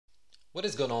What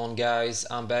is going on, guys?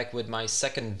 I'm back with my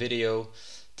second video.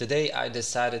 Today I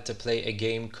decided to play a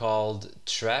game called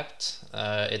Trapped.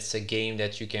 It's a game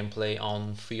that you can play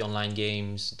on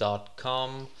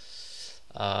freeonlinegames.com.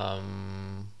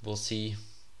 We'll see.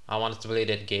 I wanted to play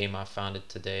that game. I found it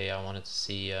today. I wanted to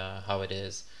see how it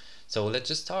is. So let's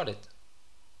just start it.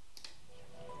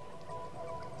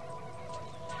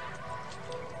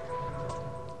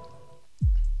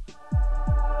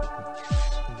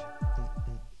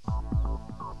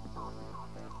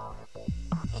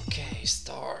 Okay,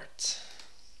 start.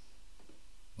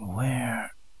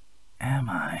 Where am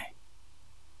I?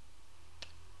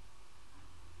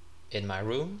 In my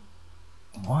room?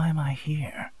 Why am I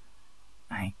here?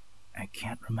 I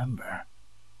can't remember.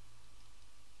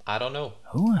 I don't know.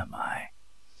 Who am I?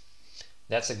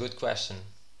 That's a good question.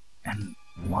 And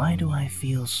why do I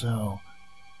feel so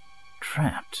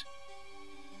trapped?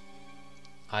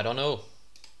 I don't know.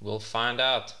 We'll find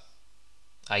out,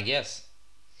 I guess.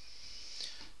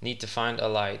 Need to find a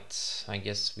light. I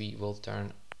guess we will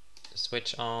turn the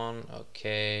switch on.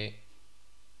 Okay.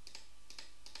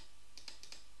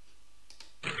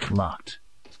 Locked.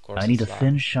 Of course I need a it's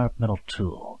thin, locked. sharp metal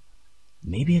tool.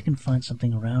 Maybe I can find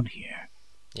something around here.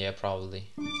 Yeah, probably.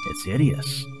 It's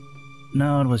hideous.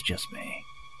 No, it was just me.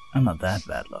 I'm not that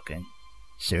bad looking.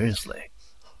 Seriously.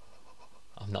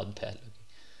 I'm not bad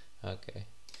looking. Okay.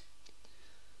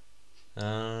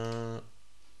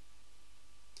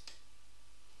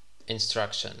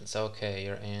 Instructions. Okay,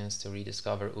 your aims to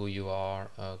rediscover who you are.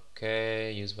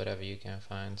 Okay, use whatever you can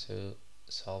find to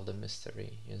solve the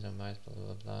mystery. Use a mouse, blah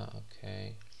blah blah.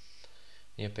 Okay.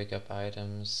 You pick up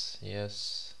items.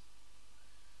 Yes.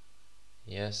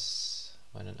 Yes.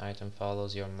 When an item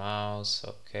follows your mouse.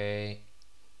 Okay.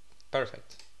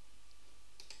 Perfect.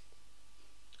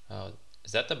 Oh,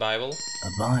 is that the Bible? A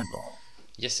Bible.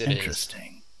 Yes, it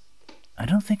Interesting. I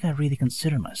don't think I really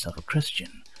consider myself a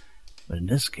Christian, but in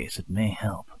this case it may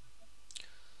help.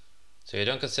 So you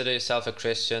don't consider yourself a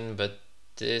Christian, but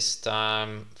this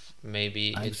time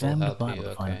maybe I it will examined the help Bible you.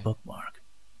 to find a Okay. bookmark.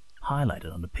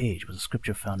 Highlighted on the page was a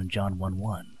scripture found in John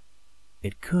 1:1.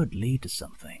 It could lead to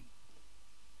something.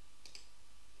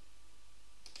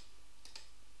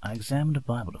 I examined the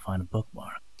Bible to find a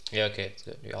bookmark. Yeah, okay, it's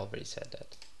good. We already said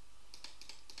that.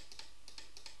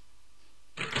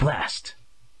 Blast!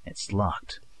 It's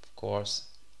locked. Of course.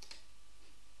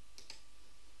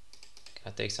 Can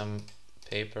I take some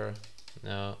paper?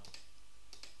 No.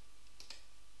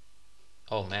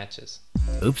 Oh, matches.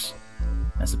 Oops.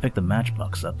 As I picked the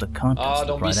matchbox up, the contents Oh,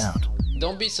 slipped right out.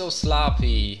 don't be so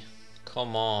sloppy.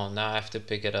 Come on, now I have to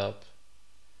pick it up.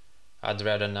 I'd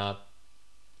rather not.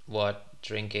 What?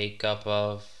 Drink a cup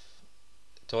of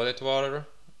toilet water?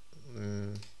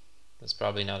 That's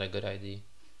probably not a good idea.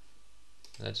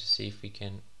 Let's just see if we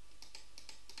can.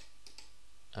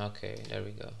 Okay, there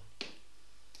we go.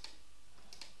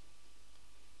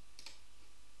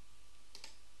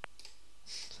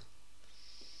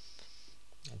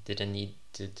 I didn't need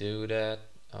to do that.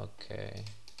 Okay.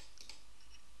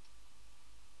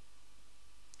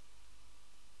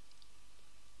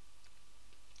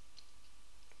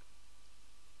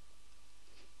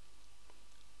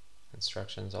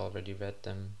 Instructions, already read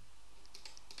them.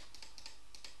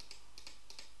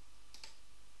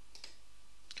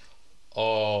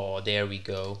 Oh, there we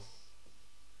go.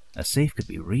 A safe could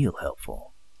be real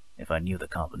helpful, if I knew the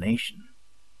combination.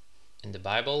 In the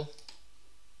Bible?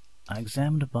 I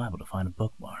examined the Bible to find a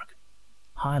bookmark.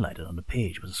 Highlighted on the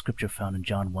page was a scripture found in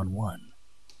John 1:1.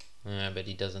 Yeah, but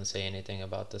he doesn't say anything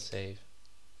about the save.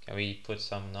 Can we put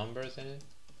some numbers in it?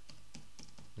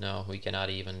 No, we cannot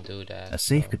even do that. A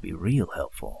safe so. could be real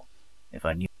helpful, if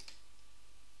I knew.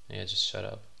 Yeah, just shut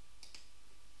up.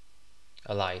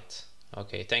 A light.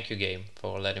 Okay, thank you, game,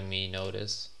 for letting me know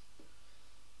this.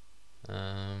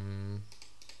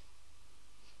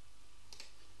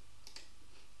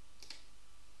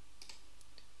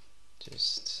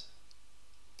 Just.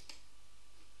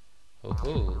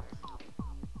 Woohoo.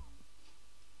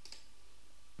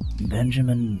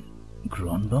 Benjamin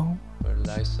Grunbo? We're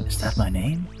licensed. Is that my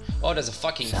name? Oh, there's a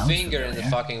fucking Sounds finger in the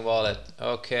familiar. fucking wallet.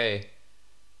 Okay.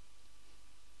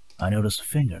 I noticed a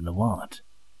finger in the wallet.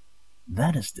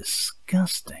 That is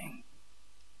disgusting.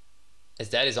 Is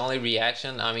that his only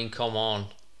reaction? I mean, come on.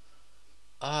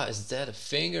 Ah, is that a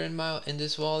finger in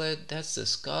this wallet? That's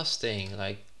disgusting.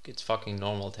 Like, it's fucking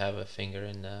normal to have a finger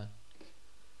in a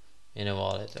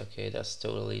wallet. Okay, that's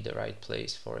totally the right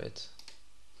place for it.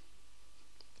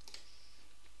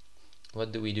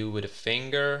 What do we do with a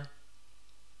finger?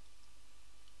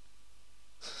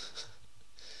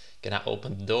 Can I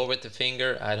open the door with the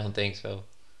finger? I don't think so.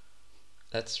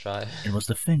 Let's try. It was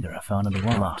the finger I found in the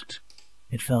wallet. Locked.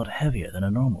 It felt heavier than a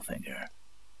normal finger.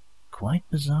 Quite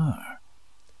bizarre.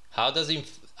 How does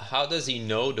he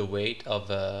know the weight of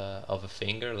a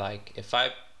finger? Like if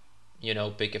I,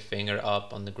 pick a finger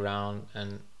up on the ground,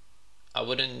 and I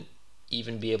wouldn't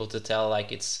even be able to tell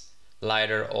like it's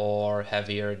lighter or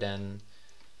heavier than.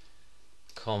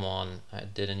 Come on, I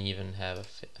didn't even have a.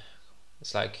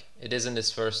 It's like it isn't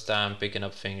his first time picking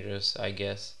up fingers, I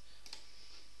guess.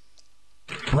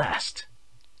 Blast!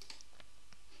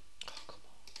 Oh, come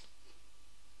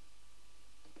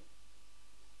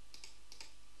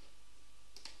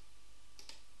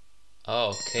on.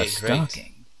 Okay, a great.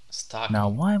 stocking. Stocking. Now,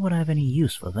 why would I have any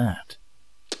use for that?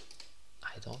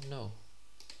 I don't know.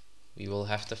 We will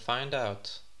have to find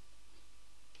out.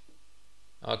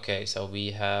 Okay, so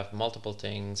we have multiple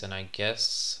things, and I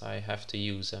guess I have to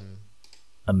use them.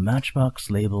 A matchbox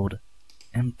labeled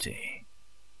empty.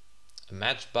 A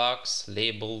matchbox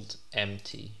labeled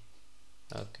empty.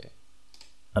 Okay.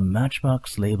 A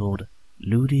matchbox labeled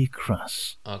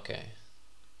ludicrous. Okay.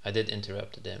 I did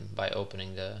interrupt them by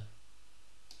opening the...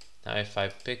 Now if I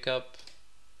pick up...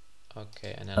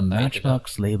 Okay, and then a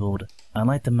matchbox labeled I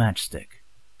light the matchstick.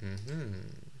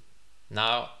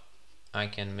 Now I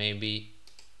can maybe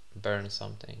burn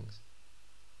some things.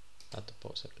 Not the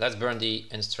poster. Let's burn the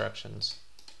instructions.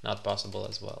 Not possible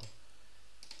as well.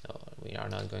 No, we are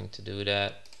not going to do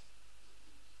that.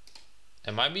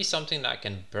 There might be something that I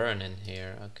can burn in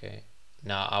here. Okay.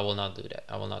 No, I will not do that.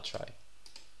 I will not try.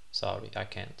 Sorry, I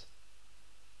can't.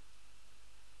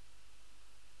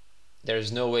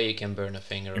 There's no way you can burn a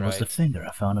finger, right? It was the finger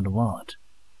I found in the wallet.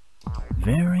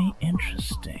 Very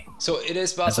interesting. So it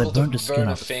is possible to burn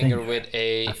a finger with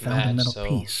a I found match, a metal so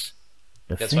piece.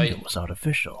 The finger was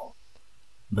artificial.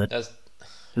 But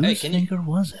whose finger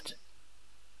was it?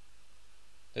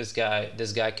 This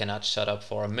guy cannot shut up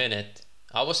for a minute.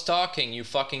 I was talking, you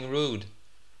fucking rude.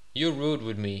 You're rude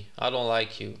with me. I don't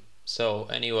like you. So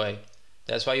anyway,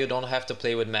 that's why you don't have to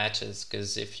play with matches,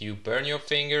 because if you burn your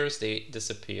fingers, they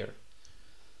disappear.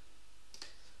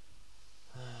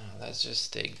 Let's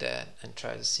just take that and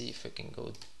try to see if we can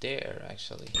go there,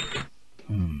 actually.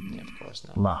 Yeah, of course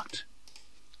not. Locked.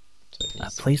 So I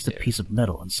placed a piece of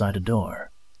metal inside a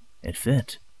door. It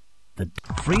fit. The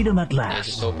freedom at last. Yeah,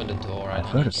 just open the door. I've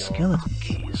heard of skeleton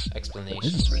keys. Explanation.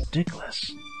 This is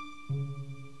ridiculous.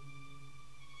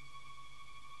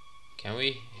 Can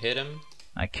we hit him?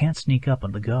 I can't sneak up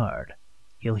on the guard.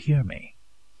 He'll hear me.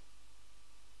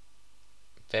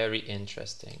 Very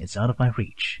interesting. It's out of my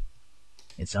reach.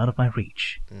 It's out of my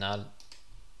reach. Not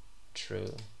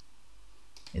true.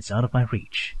 It's out of my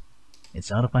reach.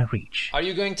 It's out of my reach. Are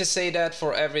you going to say that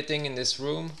for everything in this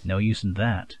room? No use in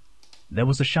that. There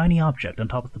was a shiny object on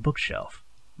top of the bookshelf.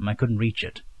 I couldn't reach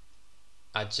it.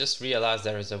 I just realized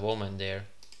there is a woman there.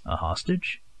 A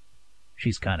hostage?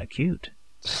 She's kinda cute.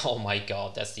 Oh my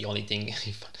god, that's the only thing.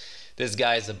 This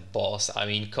guy is a boss. I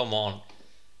mean, come on.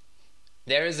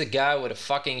 There is a guy with a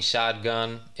fucking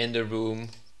shotgun in the room.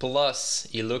 Plus,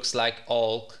 he looks like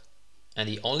Hulk. And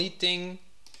the only thing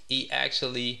he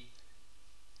actually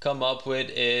come up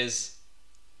with is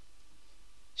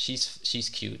she's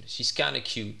cute. She's kind of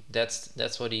cute.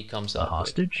 That's what he comes up with. A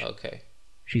hostage? Okay.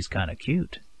 She's kind of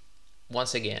cute.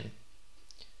 Once again,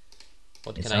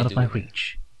 what can I do? It's out of my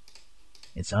reach.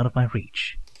 It's out of my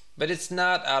reach. But it's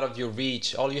not out of your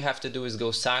reach. All you have to do is go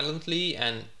silently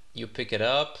and you pick it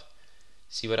up.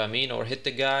 See what I mean? Or hit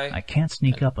the guy. I can't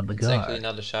sneak up on the guard. Exactly,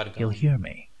 another shotgun. He'll hear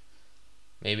me.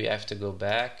 Maybe I have to go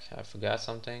back. I forgot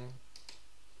something.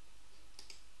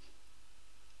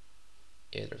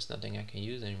 Yeah, there's nothing I can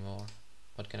use anymore.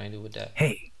 What can I do with that?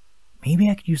 Hey, maybe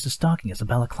I could use the stocking as a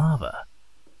balaclava.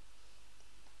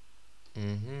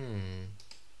 And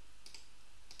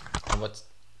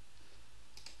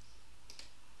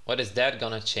what is that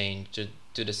gonna change to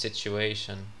the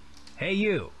situation? Hey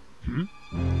you!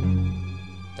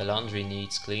 The laundry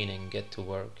needs cleaning. Get to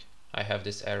work. I have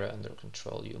this area under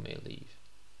control. You may leave.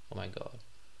 Oh my god.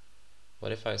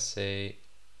 What if I say...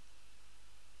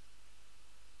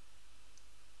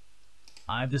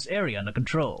 I have this area under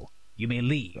control. You may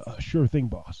leave. Sure thing,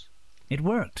 boss. It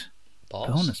worked. Boss?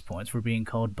 Bonus points for being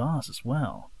called boss as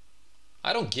well.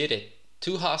 I don't get it.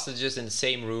 2 hostages in the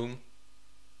same room.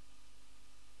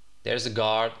 There's a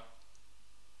guard.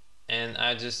 And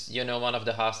I just, one of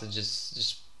the hostages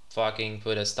just fucking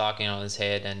put a stocking on his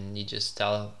head and he just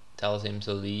tells him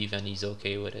to leave and he's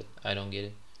okay with it. I don't get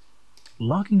it.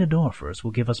 Locking the door first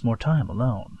will give us more time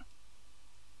alone.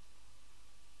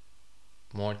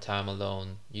 More time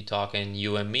alone. You talking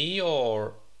you and me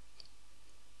or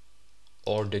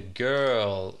the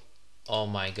girl? Oh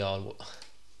my god.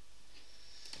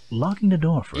 Locking the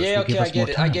door first Yeah, will okay, give us more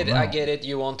time I alone. get it.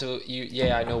 You want to,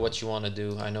 yeah, I know what you want to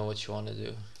do. I know what you want to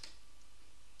do.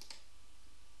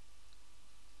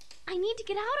 I need to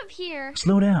get out of here.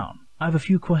 Slow down. I have a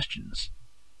few questions.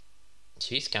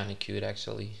 She's kind of cute,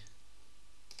 actually.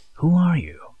 Who are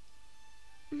you?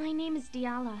 My name is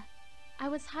Diala. I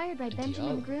was hired by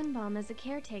Benjamin Grunbaum as a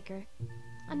caretaker.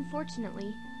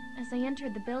 Unfortunately, as I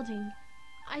entered the building,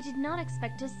 I did not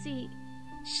expect to see...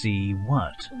 See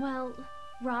what? Well,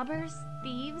 robbers,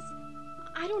 thieves.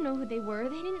 I don't know who they were.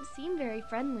 They didn't seem very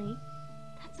friendly.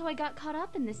 That's how I got caught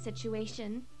up in this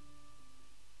situation.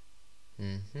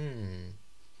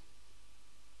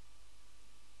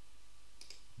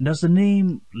 Does the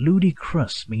name Ludi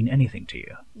Crus mean anything to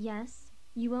you? Yes,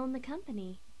 you own the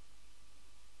company.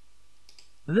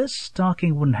 This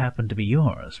stocking wouldn't happen to be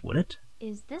yours, would it?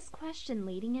 Is this question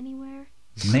leading anywhere?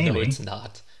 Maybe. No, it's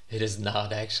not. It is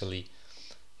not, actually.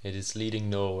 It is leading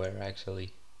nowhere,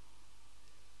 actually.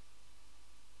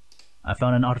 I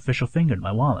found an artificial finger in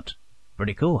my wallet.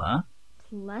 Pretty cool, huh?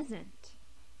 Pleasant.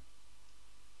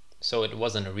 So it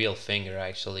wasn't a real finger,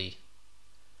 actually.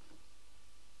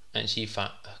 And she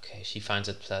finds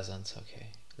it pleasant. Okay,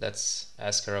 let's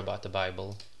ask her about the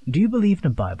Bible. Do you believe in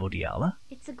the Bible, Diala?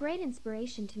 It's a great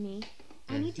inspiration to me.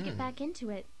 I need to get back into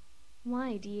it.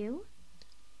 Why, do you?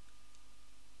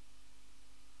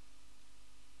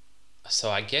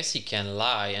 So I guess he can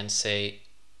lie and say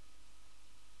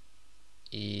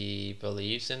he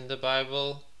believes in the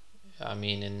Bible. I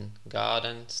mean, in God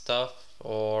and stuff,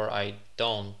 or I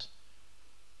don't.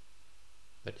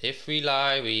 But if we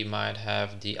lie, we might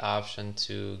have the option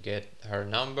to get her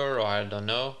number, or I don't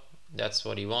know. That's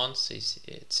what he wants.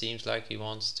 It seems like he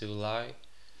wants to lie.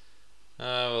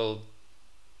 I will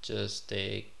just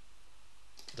take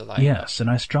the lie. Yes, and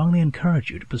I strongly encourage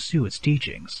you to pursue its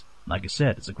teachings. Like I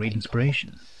said, it's a great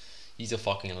inspiration. He's a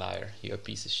fucking liar. You're a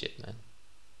piece of shit, man.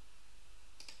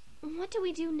 What do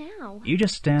we do now? You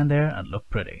just stand there and look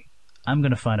pretty. I'm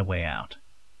gonna find a way out.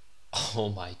 Oh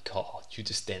my god, you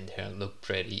just stand there and look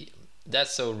pretty.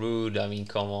 That's so rude, I mean,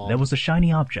 come on. There was a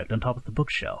shiny object on top of the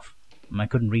bookshelf. I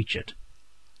couldn't reach it.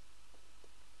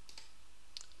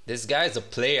 This guy's a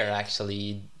player,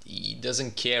 actually. He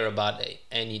doesn't care about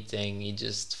anything. He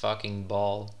just fucking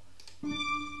ball.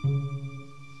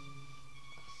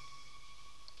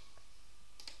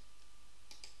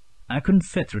 I couldn't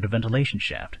fit through the ventilation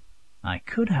shaft. I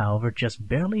could, however, just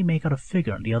barely make out a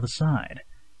figure on the other side.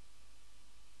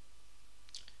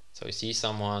 So you see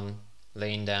someone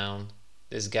laying down.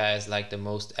 This guy has like the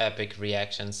most epic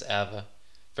reactions ever.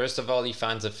 First of all, he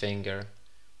finds a finger.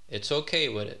 It's okay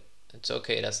with it. It's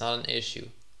okay, that's not an issue.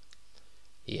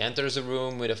 He enters a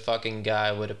room with a fucking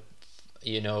guy with a,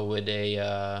 with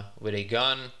a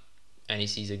gun, and he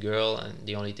sees a girl, and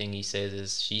the only thing he says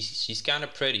is she's kind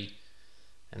of pretty.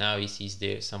 And now he sees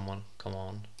someone. Come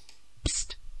on.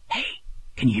 Psst! Hey!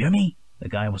 Can you hear me? The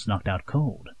guy was knocked out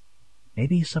cold.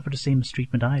 Maybe he suffered the same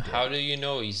mistreatment I did. How do you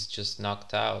know he's just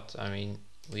knocked out? I mean,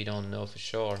 we don't know for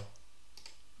sure.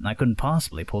 I couldn't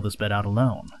possibly pull this bed out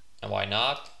alone. And why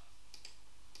not?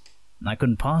 I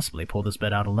couldn't possibly pull this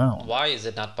bed out alone. Why is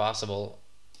it not possible?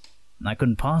 I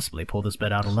couldn't possibly pull this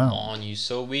bed out alone. Come on, you're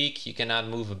so weak, you cannot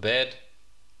move a bed.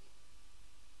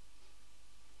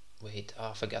 Wait, oh,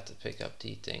 I forgot to pick up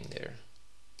the thing there.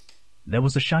 There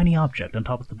was a shiny object on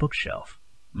top of the bookshelf.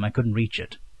 I couldn't reach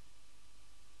it.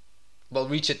 Well,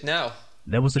 reach it now.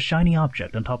 There was a shiny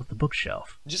object on top of the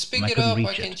bookshelf. Just pick it up.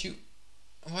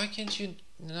 Why can't you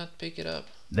not pick it up?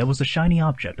 There was a shiny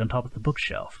object on top of the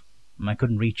bookshelf. I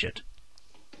couldn't reach it.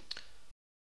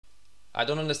 I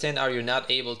don't understand how you're not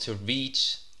able to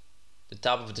reach the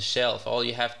top of the shelf. All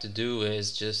you have to do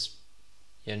is just,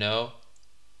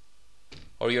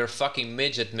 or you're a fucking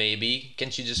midget maybe.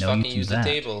 Can't you just fucking use the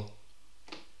table?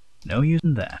 No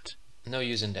using that. No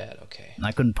using that, okay.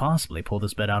 I couldn't possibly pull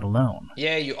this bed out alone.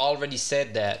 Yeah, you already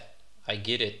said that. I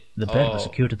get it. The bed was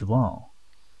secured to the wall.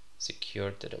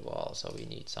 Secured to the wall, so we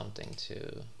need something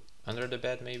to... Under the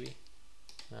bed maybe?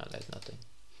 No, there's nothing.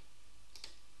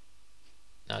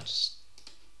 No, just...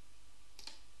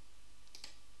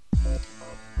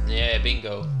 Yeah,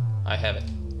 bingo. I have it.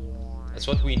 That's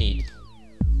what we need.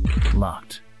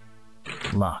 Locked.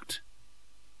 Locked.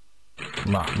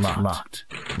 Locked.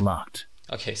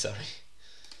 Okay, sorry.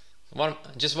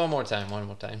 Just one more time.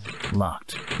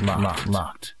 Locked.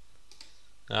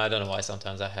 I don't know why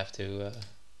sometimes I have to...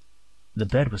 The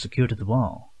bed was secured to the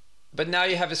wall. But now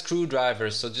you have a screwdriver,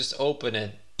 so just open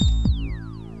it.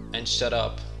 And shut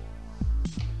up.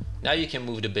 Now you can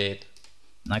move the bed.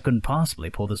 I couldn't possibly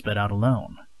pull this bed out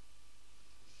alone.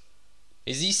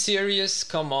 Is he serious?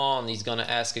 Come on, he's gonna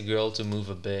ask a girl to move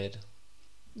a bed.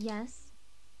 Yes.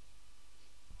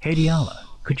 Hey Diala,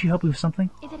 could you help me with something?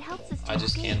 If it helps us to I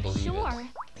just escape, can't believe sure.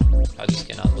 it. I just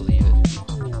cannot believe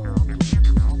it.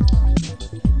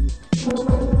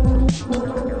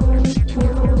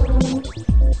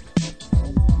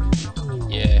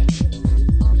 Yeah.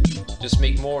 Just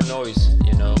make more noise,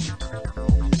 you know.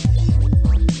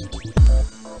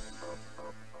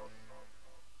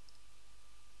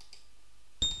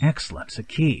 Excellent, a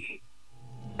key.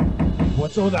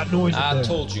 What's all that noise up I there?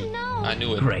 told you. No. I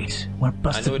knew it. Great, we're I knew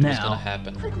busted it was gonna now.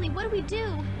 happen. Quickly, what do we do?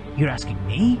 You're asking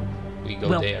me? We go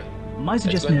Well, there. my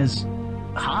suggestion go- is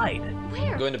hide.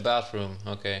 Where? Go in the bathroom.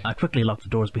 Okay. I quickly locked the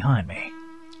doors behind me.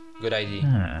 Good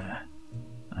idea.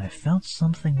 I felt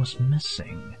something was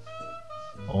missing.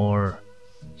 Or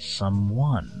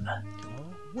someone.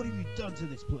 What have you done to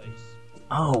this place?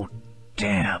 Oh,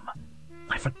 damn.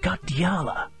 I forgot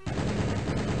Diala.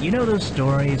 You know those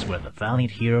stories where the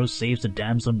valiant hero saves the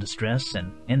damsel in distress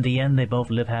and in the end they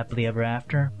both live happily ever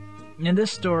after? In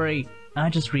this story, I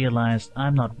just realized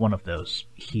I'm not one of those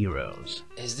heroes.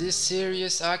 Is this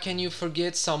serious? How can you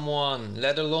forget someone,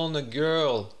 let alone a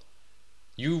girl?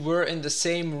 You were in the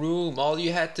same room. All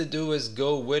you had to do is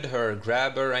go with her,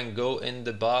 grab her and go in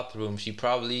the bathroom. She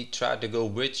probably tried to go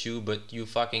with you, but you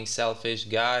fucking selfish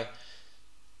guy.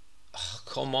 Ugh,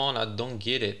 come on, I don't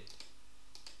get it.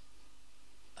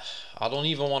 I don't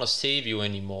even want to save you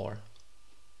anymore.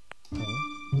 Huh?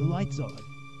 The light's on.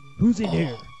 Who's in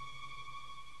here?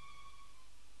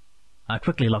 I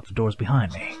quickly locked the doors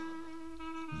behind me.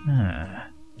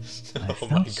 Oh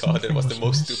my god, it was the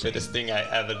most stupidest thing I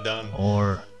ever done.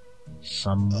 Or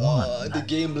someone. The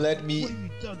game let What me have you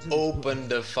done to this open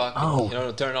the fucking, Oh, you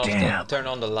know, turn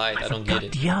on the light. I don't get forgot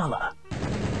it. Diala.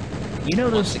 You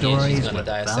know those Once again, she's stories gonna where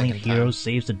die the a valiant second hero time.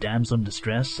 saves the damsel in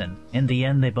distress and in the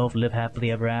end they both live happily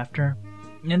ever after?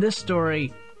 In this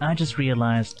story, I just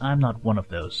realized I'm not one of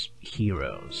those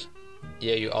heroes.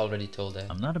 Yeah, you already told that.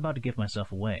 I'm not about to give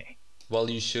myself away. Well,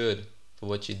 you should, for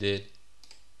what you did.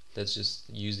 Let's just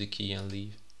use the key and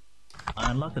leave. I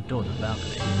unlocked the door to the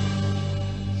balcony.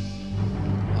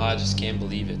 I just can't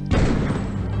believe it.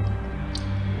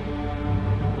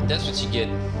 That's what you get.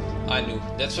 I knew.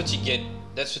 That's what you get.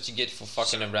 That's what you get for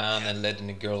fucking around and letting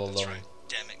the girl alone. That's right.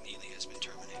 Damn McNeely has been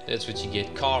terminated. That's what you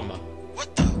get. Karma.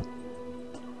 What the?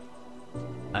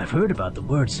 I've heard about the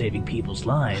word saving people's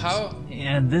lives. How?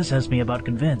 And this has me about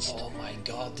convinced. Oh my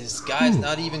god, this guy's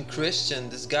not even Christian.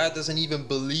 This guy doesn't even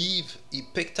believe. He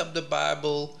picked up the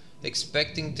Bible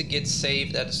expecting to get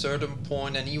saved at a certain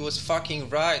point and he was fucking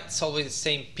right. It's always the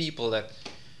same people that...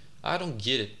 I don't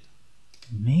get it.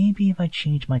 Maybe if I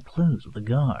change my clothes with the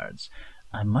guards,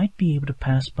 I might be able to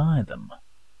pass by them.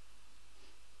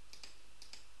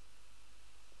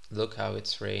 Look how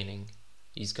it's raining.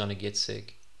 He's gonna get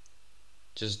sick.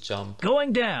 Just jump.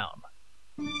 Going down!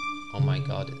 Oh my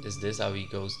god, is this how he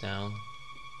goes down?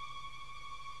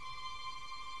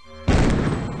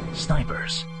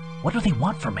 Snipers. What do they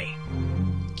want from me?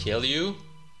 Kill you?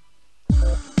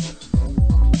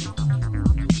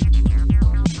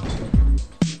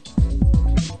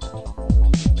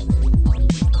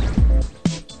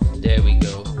 There we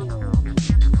go.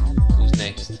 Who's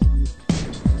next?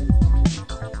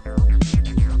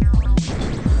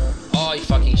 Oh, he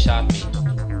fucking shot me.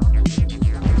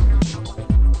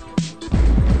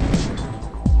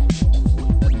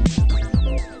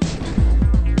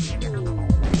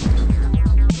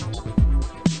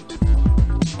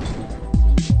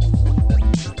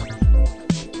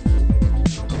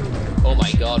 Oh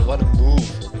my god, what a move.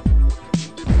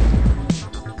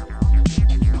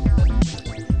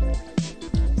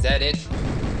 Is that it?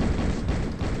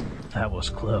 That was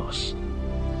close.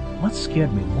 What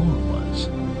scared me more was,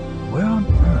 where on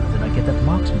earth did I get that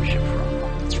marksmanship from?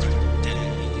 That's right. Dan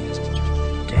McNeely has been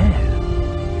terminated. Dan?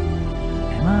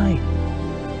 Am I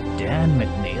Dan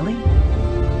McNeely?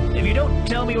 If you don't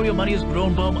tell me where your money is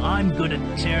grown, Bum, I'm gonna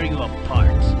tear you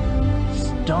apart.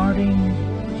 Starting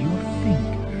with your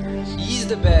fingers. He's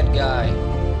the bad guy.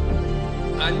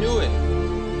 I knew it.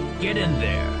 Get in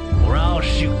there, or I'll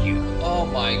shoot you. Oh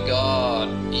my god.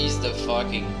 He's the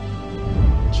fucking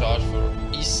charge for...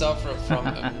 He suffered from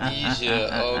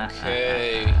amnesia.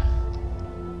 Okay.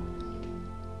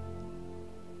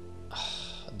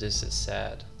 This is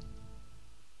sad.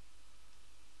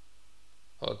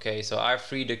 Okay, so I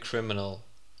freed a criminal.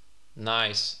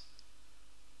 Nice.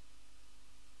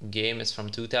 Game is from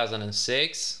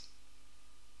 2006.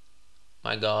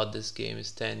 My god, this game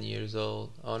is 10 years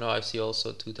old. Oh no, I see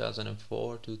also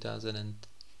 2004,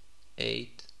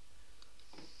 2008.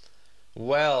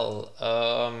 Well,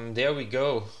 there we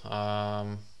go.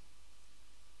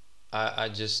 I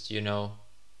just, you know,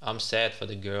 I'm sad for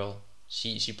the girl.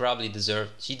 She probably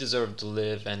deserved to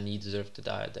live and he deserved to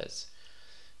die.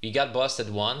 We got busted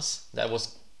once. That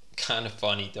was kind of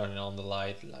funny, turning on the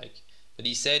light, like, but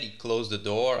he said he closed the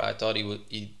door. I thought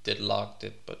he did locked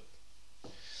it, but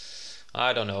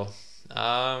I don't know.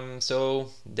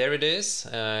 So there it is.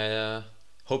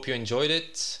 Hope you enjoyed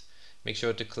it. Make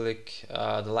sure to click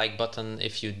the like button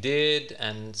if you did,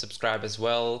 and subscribe as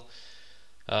well.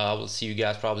 I will see you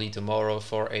guys probably tomorrow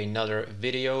for another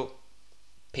video.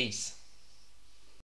 Peace.